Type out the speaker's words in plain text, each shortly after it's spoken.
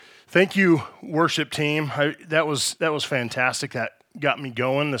Thank you, worship team. That was fantastic. That got me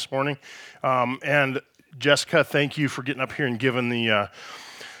going this morning. And Jessica, thank you for getting up here and giving the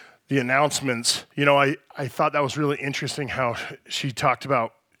announcements. You know, I thought that was really interesting how she talked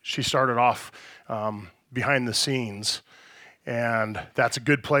about, she started off behind the scenes. And that's a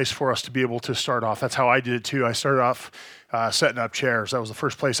good place for us to be able to start off. That's how I did it too. I started off setting up chairs. That was the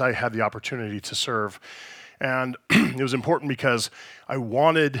first place I had the opportunity to serve. And it was important because I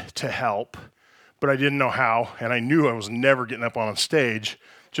wanted to help, but I didn't know how. And I knew I was never getting up on a stage,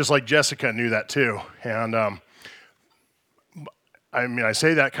 just like Jessica knew that too. And I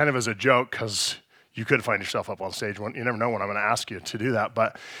say that kind of as a joke because you could find yourself up on stage. You never know when I'm going to ask you to do that.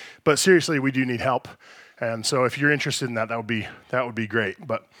 But seriously, we do need help. And so if you're interested in that, that would be great.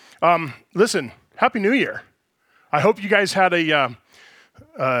 But listen, Happy New Year. I hope you guys had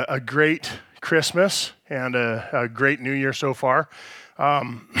a great Christmas and a great New Year so far.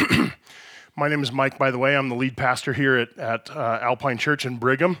 My name is Mike, by the way. I'm the lead pastor here at Alpine Church in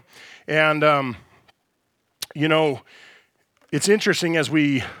Brigham. And, you know, it's interesting as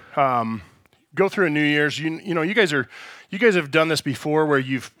we go through a New Year's, you know, you guys have done this before where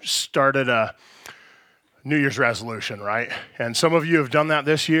you've started a New Year's resolution, right? And some of you have done that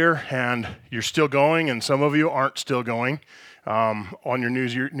this year, and you're still going, and some of you aren't still going on your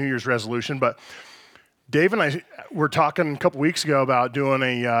New Year's resolution. But Dave and I were talking a couple weeks ago about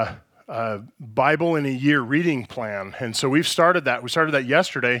doing a Bible in a Year reading plan, and so we've started that. We started that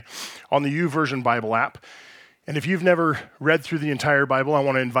yesterday on the YouVersion Bible app. And if you've never read through the entire Bible, I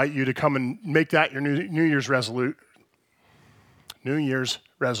want to invite you to come and make that your New Year's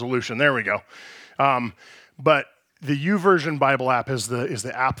resolution. There we go. But the YouVersion Bible app is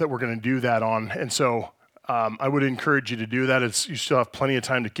the app that we're going to do that on. And so I would encourage you to do that. You still have plenty of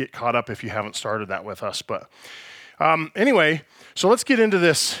time to get caught up if you haven't started that with us. But anyway, so let's get into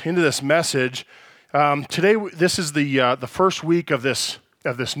this message. Today, this is the first week of this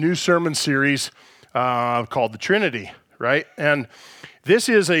new sermon series called the Trinity, right? And this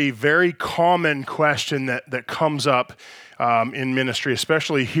is a very common question that comes up in ministry,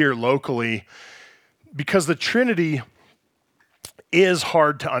 especially here locally, because the Trinity is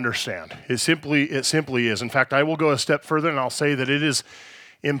hard to understand. It simply is. In fact, I will go a step further and I'll say that it is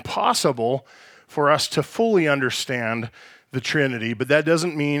impossible for us to fully understand the Trinity, but that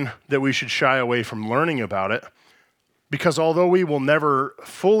doesn't mean that we should shy away from learning about it, because although we will never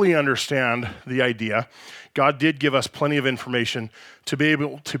fully understand the idea, God did give us plenty of information to be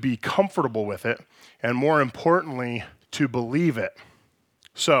able to be comfortable with it, and more importantly, to believe it.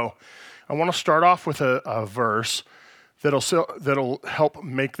 So I want to start off with a verse that'll help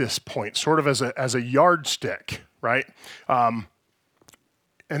make this point, sort of as a yardstick, right? And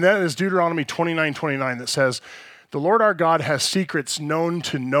that is Deuteronomy 29:29 that says, "The Lord our God has secrets known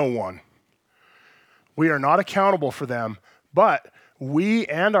to no one. We are not accountable for them, but we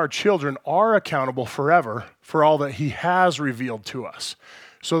and our children are accountable forever for all that he has revealed to us,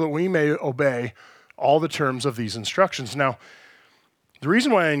 so that we may obey all the terms of these instructions." Now, the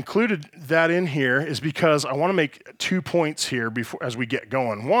reason why I included that in here is because I want to make 2 points here as we get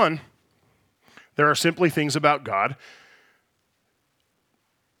going. One, there are simply things about God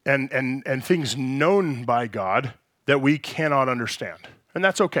and things known by God that we cannot understand. And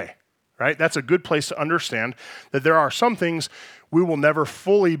that's okay, right? That's a good place to understand that there are some things we will never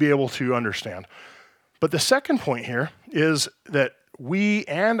fully be able to understand. But the second point here is that we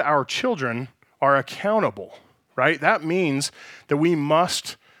and our children are accountable, right? That means that we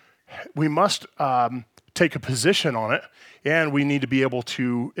must take a position on it, and we need to be able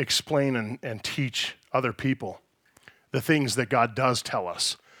to explain and teach other people the things that God does tell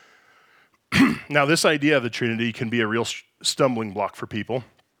us. Now, this idea of the Trinity can be a real stumbling block for people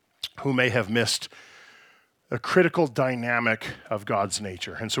who may have missed a critical dynamic of God's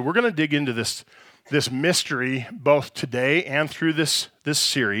nature. And so we're going to dig into this mystery both today and through this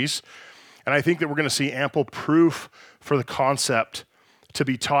series. And I think that we're going to see ample proof for the concept to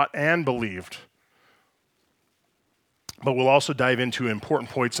be taught and believed. But we'll also dive into important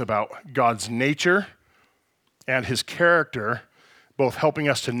points about God's nature and his character, both helping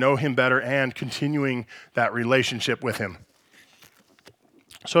us to know him better and continuing that relationship with him.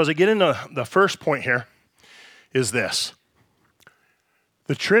 So as I get into the first point here is this.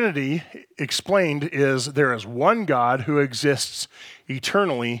 The Trinity, explained, is there is one God who exists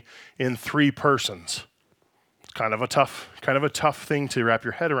eternally in three persons. It's kind of a tough thing to wrap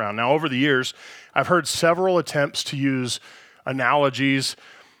your head around. Now, over the years, I've heard several attempts to use analogies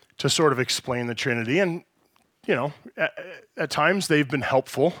to sort of explain the Trinity, and you know, at times they've been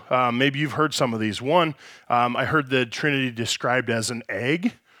helpful. Maybe you've heard some of these. One, I heard the Trinity described as an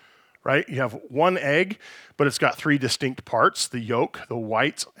egg, right? You have one egg, but it's got three distinct parts: the yolk, the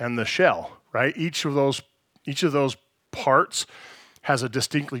white, and the shell, right? Each of those parts has a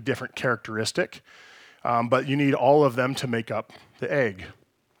distinctly different characteristic, but you need all of them to make up the egg.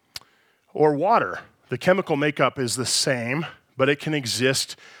 Or water. The chemical makeup is the same, but it can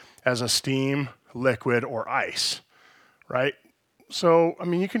exist as a steam, liquid, or ice, right? So, I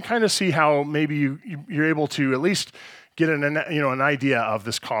mean, you can kind of see how maybe you're able to at least get an idea of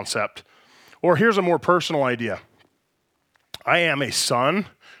this concept. Or here's a more personal idea. I am a son,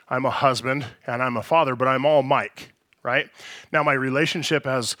 I'm a husband, and I'm a father, but I'm all Mike, right? Now, my relationship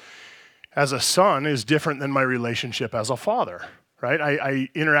as a son is different than my relationship as a father, right? I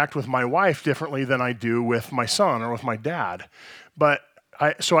interact with my wife differently than I do with my son or with my dad. But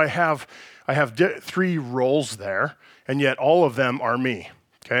I have three roles there, and yet all of them are me,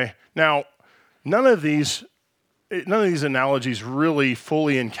 okay? Now, none of these analogies really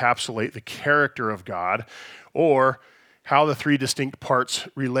fully encapsulate the character of God or how the three distinct parts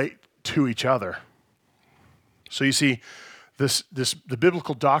relate to each other. So you see, the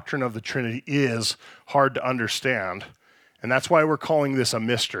biblical doctrine of the Trinity is hard to understand, and that's why we're calling this a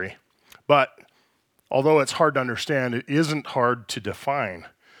mystery. But although it's hard to understand, it isn't hard to define.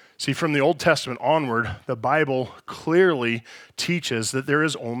 See, from the Old Testament onward, the Bible clearly teaches that there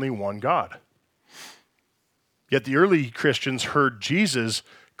is only one God. Yet the early Christians heard Jesus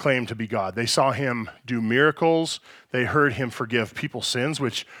claim to be God. They saw him do miracles. They heard him forgive people's sins,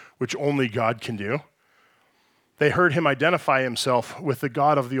 which only God can do. They heard him identify himself with the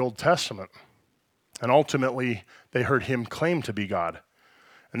God of the Old Testament. And ultimately, they heard him claim to be God.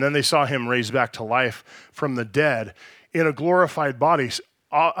 And then they saw him raised back to life from the dead in a glorified body,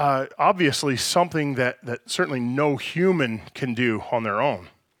 obviously something that certainly no human can do on their own.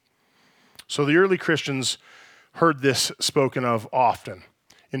 So the early Christians heard this spoken of often.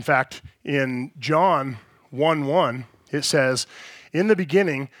 In fact, in John 1:1, it says, "In the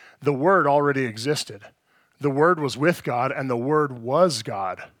beginning, the Word already existed. The Word was with God, and the Word was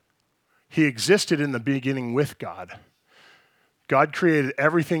God. He existed in the beginning with God. God created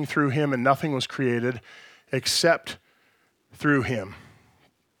everything through him, and nothing was created except through him."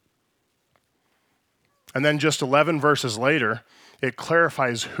 And then just 11 verses later, it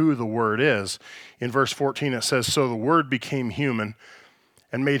clarifies who the Word is. In verse 14, it says, "So the Word became human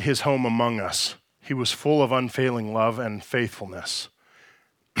and made his home among us. He was full of unfailing love and faithfulness."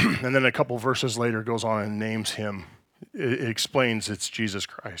 And then a couple verses later goes on and names him. It explains it's Jesus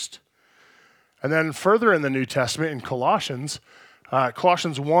Christ. And then further in the New Testament, in Colossians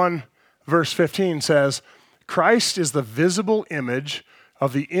 1, verse 15 says, "Christ is the visible image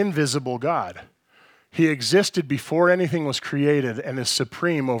of the invisible God. He existed before anything was created and is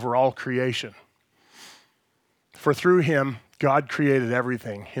supreme over all creation. For through him, God created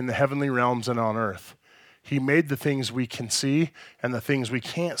everything in the heavenly realms and on earth. He made the things we can see and the things we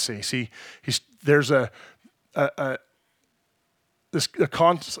can't see." See, there's a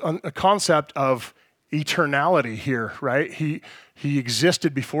concept of eternality here, right? He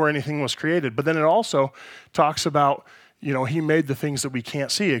existed before anything was created. But then it also talks about, he made the things that we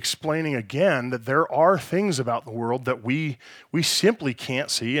can't see, explaining again that there are things about the world that we simply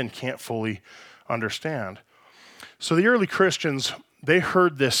can't see and can't fully understand. So the early Christians, they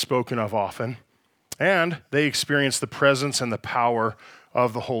heard this spoken of often, and they experienced the presence and the power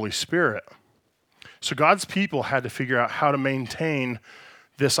of the Holy Spirit. So God's people had to figure out how to maintain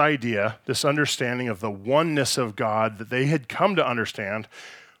this idea, this understanding of the oneness of God that they had come to understand,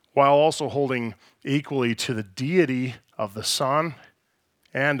 while also holding equally to the deity of the Son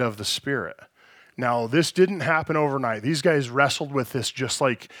and of the Spirit. Now, this didn't happen overnight. These guys wrestled with this just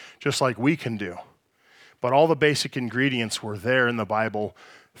like we can do. But all the basic ingredients were there in the Bible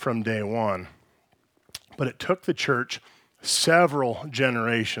from day one. But it took the church several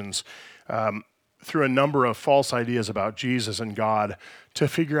generations through a number of false ideas about Jesus and God to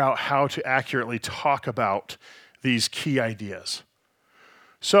figure out how to accurately talk about these key ideas.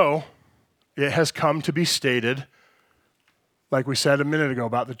 So it has come to be stated, like we said a minute ago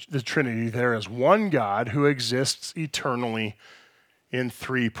about the Trinity, there is one God who exists eternally in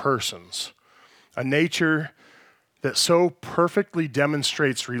three persons. A nature that so perfectly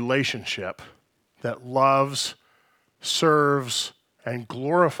demonstrates relationship, that loves, serves, and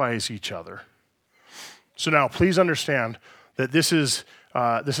glorifies each other. So now, please understand that this is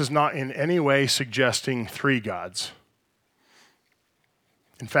not in any way suggesting three gods.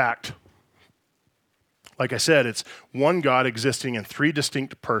 In fact, like I said, it's one God existing in three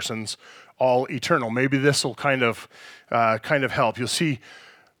distinct persons, all eternal. Maybe this will kind of help. You'll see,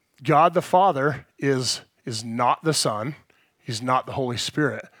 God the Father is not the Son, he's not the Holy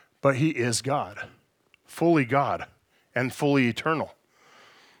Spirit, but he is God and fully eternal.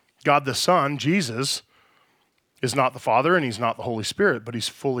 God the Son, Jesus, is not the Father and he's not the Holy Spirit, but he's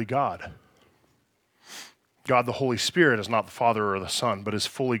fully God. God the Holy Spirit is not the Father or the Son, but is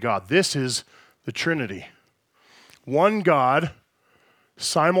fully God. This is the Trinity. One God,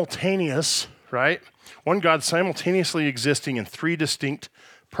 simultaneous, right? One God simultaneously existing in three distinct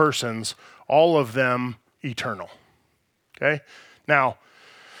persons, all of them eternal. Okay? Now,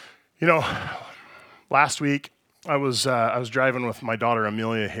 last week I was driving with my daughter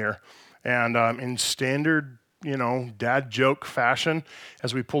Amelia here, and in standard, dad joke fashion,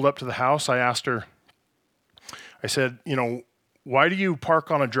 as we pulled up to the house, I asked her, I said, why do you park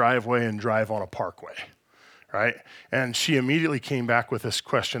on a driveway and drive on a parkway? Right? And she immediately came back with this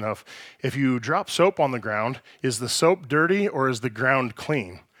question of, if you drop soap on the ground, is the soap dirty or is the ground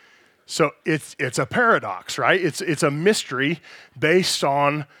clean? So it's a paradox, right? It's a mystery based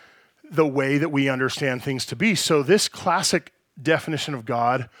on the way that we understand things to be. So this classic definition of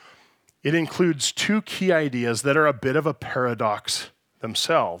God, it includes two key ideas that are a bit of a paradox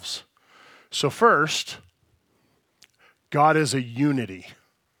themselves. So first, God is a unity.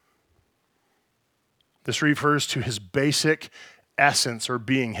 This refers to his basic essence or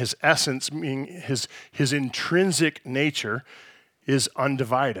being. His essence, meaning his intrinsic nature, is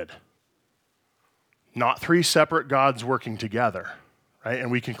undivided. Not three separate gods working together, right?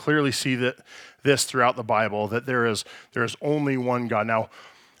 And we can clearly see this throughout the Bible, that there is only one God. Now,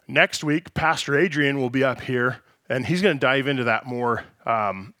 next week, Pastor Adrian will be up here, and he's going to dive into that more,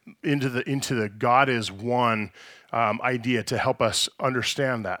 into the God is one idea to help us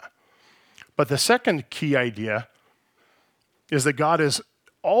understand that. But the second key idea is that God is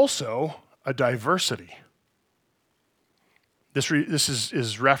also a diversity. This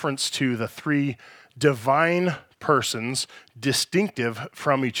is reference to the three divine persons distinctive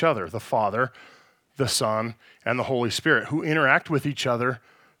from each other, the Father, the Son, and the Holy Spirit, who interact with each other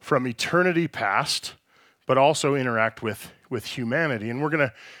from eternity past, but also interact with humanity. And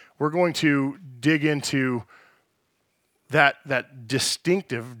we're going to dig into that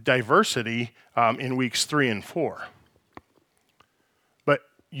distinctive diversity in weeks 3 and 4. But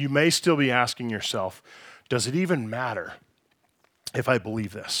you may still be asking yourself, does it even matter if I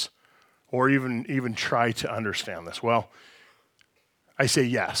believe this? Or even try to understand this? Well, I say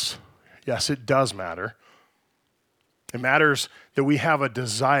yes. Yes, it does matter. It matters that we have a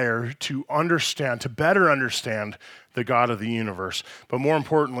desire to understand, to better understand the God of the universe. But more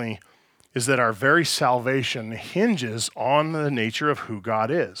importantly, is that our very salvation hinges on the nature of who God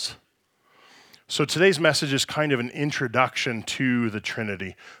is. So today's message is kind of an introduction to the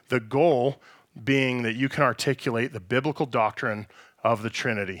Trinity. The goal being that you can articulate the biblical doctrine of the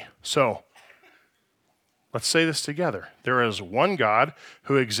Trinity. So, let's say this together. There is one God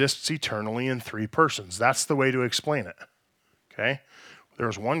who exists eternally in three persons. That's the way to explain it. Okay? There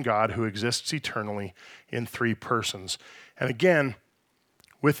is one God who exists eternally in three persons. And again,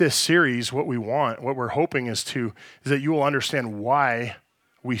 with this series, what we're hoping is that you will understand why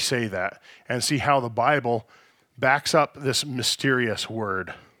we say that and see how the Bible backs up this mysterious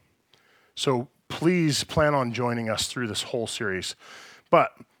word. So please plan on joining us through this whole series.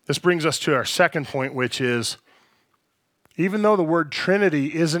 But this brings us to our second point, which is, even though the word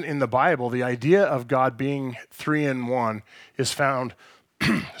Trinity isn't in the Bible, the idea of God being three in one is found,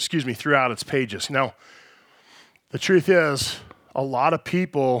 throughout its pages. Now, the truth is, a lot of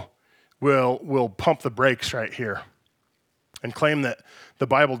people will pump the brakes right here and claim that the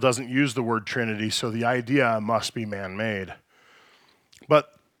Bible doesn't use the word Trinity, so the idea must be man-made.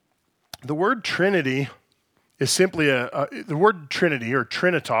 But the word Trinity is simply the word Trinity, or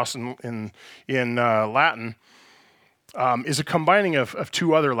Trinitas in Latin, is a combining of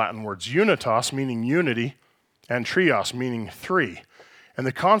two other Latin words, unitas, meaning unity, and trios, meaning three. And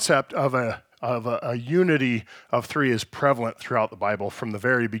the concept of a unity of three is prevalent throughout the Bible from the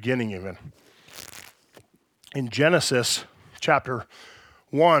very beginning even. In Genesis chapter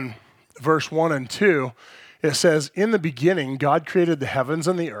 1, verse 1 and 2, it says, "In the beginning, God created the heavens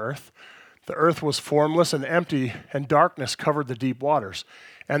and the earth. The earth was formless and empty, and darkness covered the deep waters.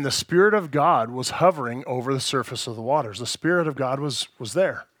 And the Spirit of God was hovering over the surface of the waters." The Spirit of God was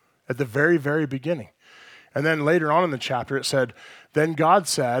there at the very, very beginning. And then later on in the chapter, it said, "Then God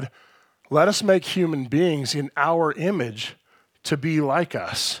said, let us make human beings in our image to be like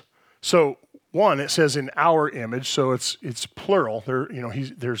us." So one, it says in our image, so it's plural.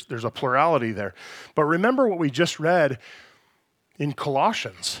 There's a plurality there. But remember what we just read in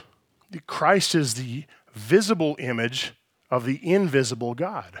Colossians. Christ is the visible image of the invisible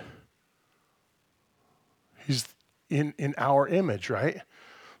God. He's in our image, right?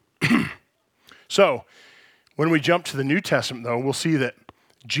 So when we jump to the New Testament, though, we'll see that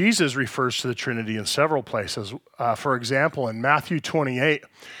Jesus refers to the Trinity in several places. For example, in Matthew 28,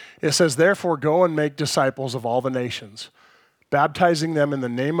 it says, "Therefore go and make disciples of all the nations, baptizing them in the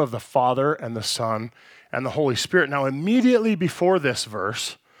name of the Father and the Son and the Holy Spirit." Now, immediately before this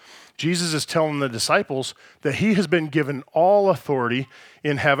verse, Jesus is telling the disciples that he has been given all authority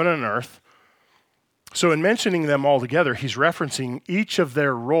in heaven and earth. So in mentioning them all together, he's referencing each of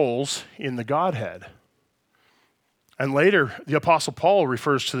their roles in the Godhead. And later, the Apostle Paul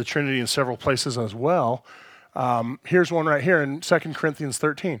refers to the Trinity in several places as well. Here's one right here in 2 Corinthians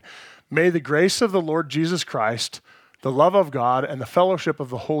 13. "May the grace of the Lord Jesus Christ, the love of God, and the fellowship of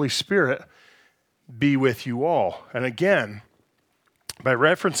the Holy Spirit be with you all." And again, by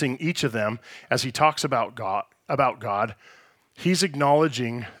referencing each of them as he talks about God, he's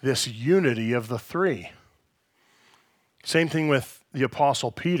acknowledging this unity of the three. Same thing with the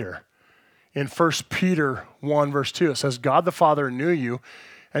Apostle Peter. In 1 Peter 1, verse 2, it says, "God the Father knew you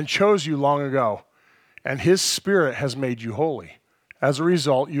and chose you long ago, and his Spirit has made you holy. As a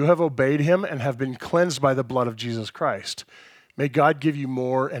result, you have obeyed him and have been cleansed by the blood of Jesus Christ. May God give you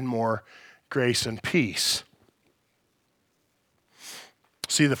more and more grace and peace."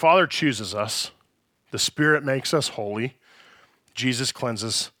 See, the Father chooses us. The Spirit makes us holy. Jesus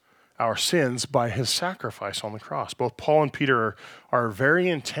cleanses our sins by his sacrifice on the cross. Both Paul and Peter are very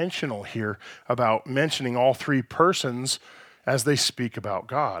intentional here about mentioning all three persons as they speak about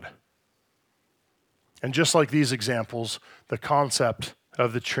God. And just like these examples, the concept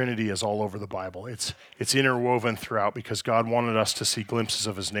of the Trinity is all over the Bible. It's interwoven throughout because God wanted us to see glimpses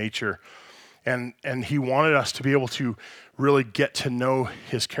of his nature. And he wanted us to be able to really get to know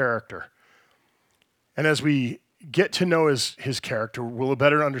his character. And as we get to know his character, we'll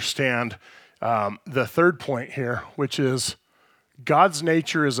better understand the third point here, which is God's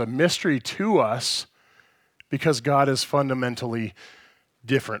nature is a mystery to us because God is fundamentally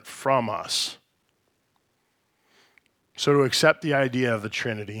different from us. So to accept the idea of the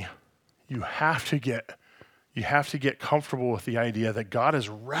Trinity, you have to get comfortable with the idea that God is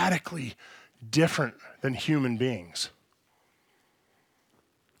radically different than human beings.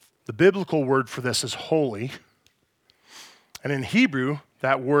 The biblical word for this is holy. And in Hebrew,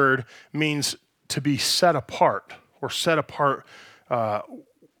 that word means to be set apart or set apart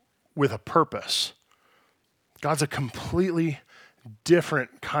with a purpose. God's a completely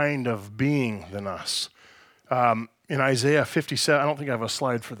different kind of being than us. In Isaiah 57, I don't think I have a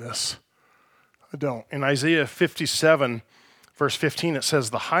slide for this. I don't. In Isaiah 57, verse 15, it says,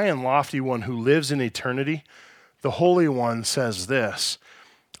 "The high and lofty one who lives in eternity, the Holy One says this,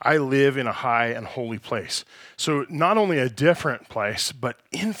 I live in a high and holy place." So not only a different place, but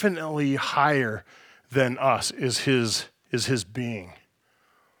infinitely higher than us is his being.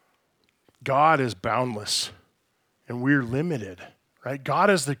 God is boundless and we're limited, right? God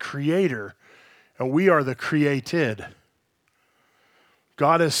is the creator and we are the created.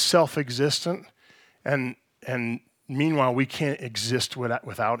 God is self-existent and meanwhile we can't exist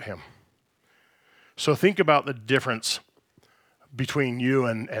without him. So think about the difference between you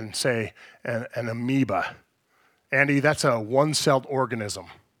and say, an amoeba. Andy, that's a one-celled organism,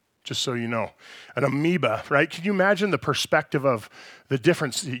 just so you know. An amoeba, right? Can you imagine the perspective of the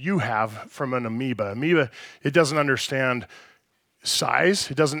difference that you have from an amoeba? Amoeba, it doesn't understand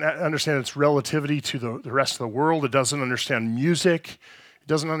size. It doesn't understand its relativity to the rest of the world. It doesn't understand music. It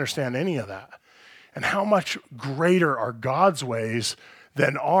doesn't understand any of that. And how much greater are God's ways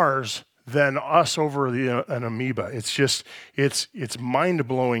than ours than us over an amoeba. It's just, it's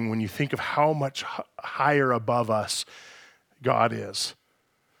mind-blowing when you think of how much higher above us God is.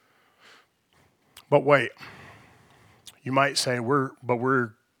 But wait, you might say,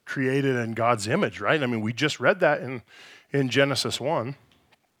 we're created in God's image, right? I mean, we just read that in Genesis 1.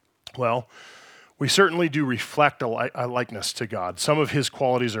 Well, we certainly do reflect a likeness to God. Some of his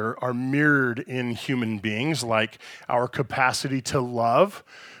qualities are mirrored in human beings, like our capacity to love,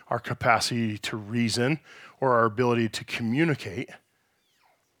 our capacity to reason, or our ability to communicate.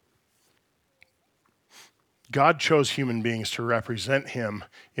 God chose human beings to represent him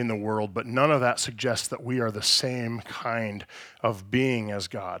in the world, but none of that suggests that we are the same kind of being as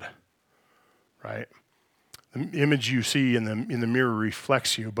God, right? The image you see in the mirror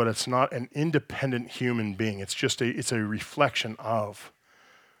reflects you, but it's not an independent human being. It's a reflection of.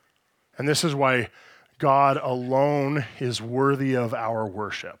 And this is why God alone is worthy of our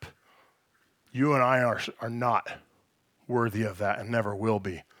worship. You and I are not worthy of that and never will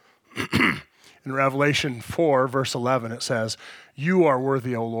be. In Revelation 4, verse 11, it says, "You are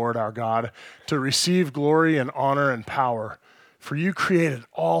worthy, O Lord our God, to receive glory and honor and power, For you created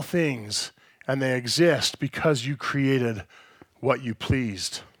all things, and they exist because you created what you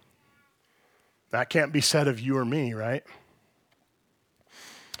pleased. That can't be said of you or me, right?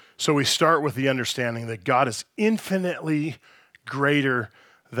 So we start with the understanding that God is infinitely greater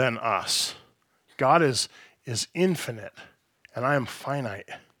than us. God is infinite, and I am finite.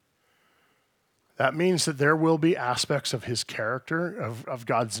 That means that there will be aspects of his character, of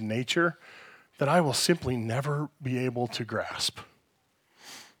God's nature, that I will simply never be able to grasp.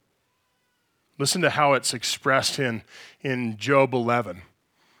 Listen to how it's expressed in Job 11.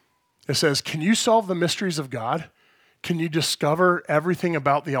 It says, can you solve the mysteries of God? Can you discover everything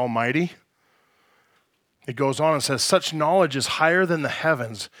about the Almighty? It goes on and says, such knowledge is higher than the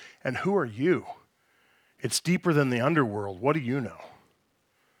heavens, and who are you? It's deeper than the underworld. What do you know?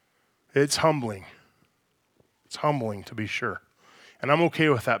 It's humbling. It's humbling, to be sure. And I'm okay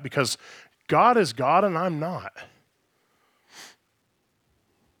with that because God is God and I'm not.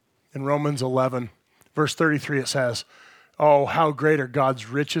 In Romans 11, verse 33, it says, oh, how great are God's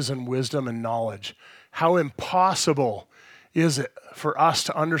riches and wisdom and knowledge. How impossible is it for us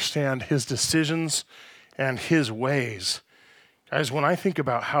to understand his decisions and his ways. Guys, when I think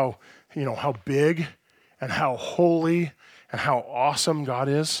about how big and how holy and how awesome God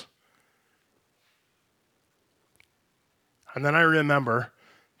is, and then I remember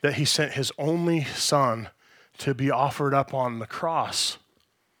that he sent his only son to be offered up on the cross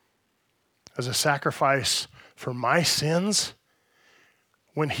as a sacrifice for my sins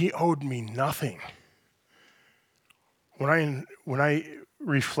when he owed me nothing. When I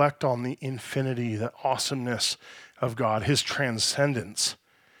reflect on the infinity, the awesomeness of God, his transcendence,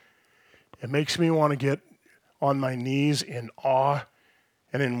 it makes me want to get on my knees in awe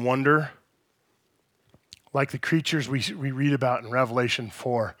and in wonder, like the creatures we read about in Revelation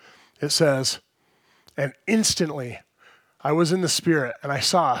 4. It says, and instantly I was in the Spirit, and I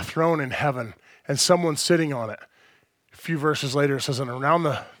saw a throne in heaven, and someone sitting on it. A few verses later, it says, and around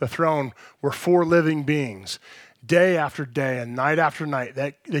the throne were 4 living beings. Day after day and night after night,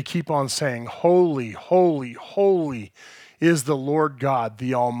 they keep on saying, holy, holy, holy is the Lord God,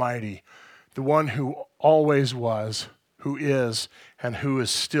 the Almighty, the one who always was, who is, and who is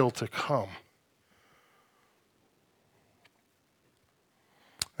still to come.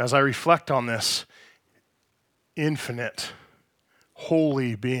 As I reflect on this infinite,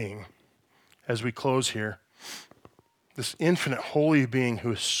 holy being, as we close here, this infinite, holy being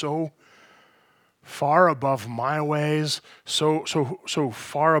who is so far above my ways, so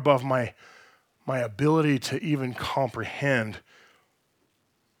far above my ability to even comprehend,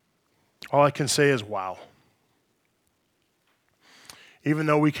 all I can say is wow. Even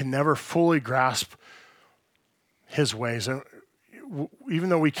though we can never fully grasp his ways, and even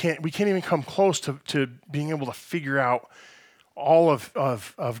though we can't even come close to being able to figure out all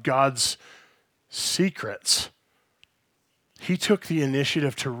of God's secrets, he took the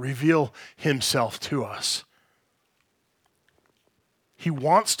initiative to reveal himself to us. He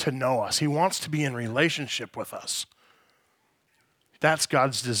wants to know us. He wants to be in relationship with us. That's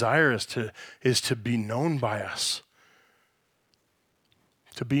God's desire, is to be known by us.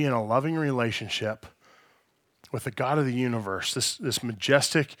 To be in a loving relationship with the God of the universe. This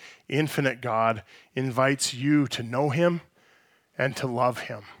majestic, infinite God invites you to know him and to love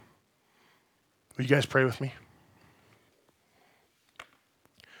him. Will you guys pray with me?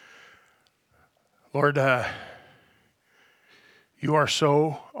 Lord, you are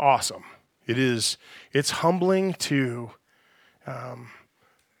so awesome. It's humbling to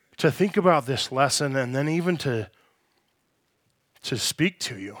think about this lesson and then even to speak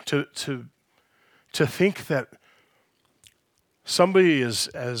to you, to think that somebody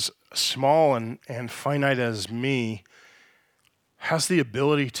as small and finite as me has the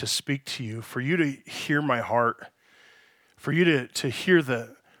ability to speak to you, for you to hear my heart, for you to hear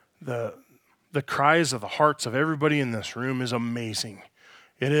the cries of the hearts of everybody in this room is amazing.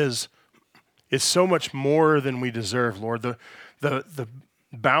 It's so much more than we deserve, Lord. The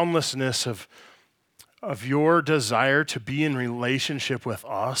boundlessness of your desire to be in relationship with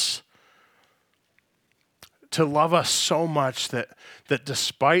us, to love us so much that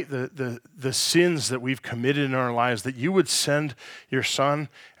despite the sins that we've committed in our lives, that you would send your son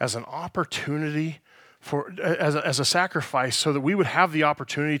as an opportunity as a sacrifice, so that we would have the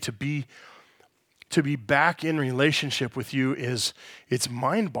opportunity to be back in relationship with you. It's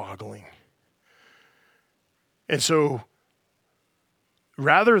mind-boggling. And so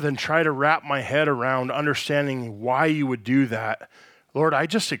rather than try to wrap my head around understanding why you would do that, Lord, I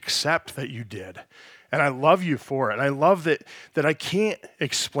just accept that you did. And I love you for it. And I love that I can't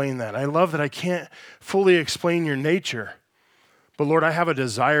explain that. I love that I can't fully explain your nature. But Lord, I have a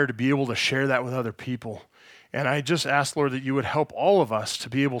desire to be able to share that with other people. And I just ask, Lord, that you would help all of us to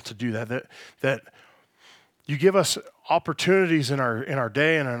be able to do that you give us opportunities in our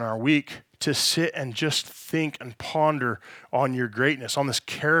day and in our week to sit and just think and ponder on your greatness, on this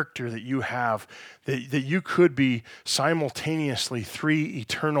character that you have, that you could be simultaneously three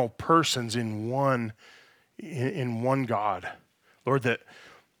eternal persons in one God. Lord, that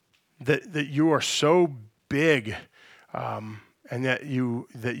you are so big, and that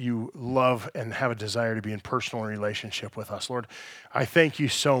you love and have a desire to be in personal relationship with us. Lord, I thank you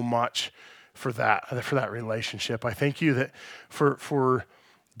so much for that relationship. I thank you that for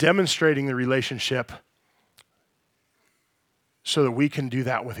demonstrating the relationship so that we can do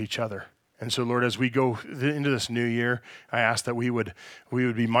that with each other. And so, Lord, as we go into this new year, I ask that we would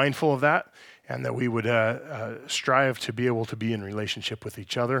be mindful of that, and that we would strive to be able to be in relationship with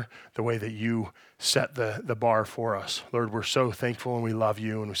each other the way that you set the bar for us. Lord, we're so thankful and we love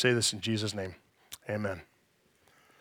you, and we say this in Jesus' name. Amen.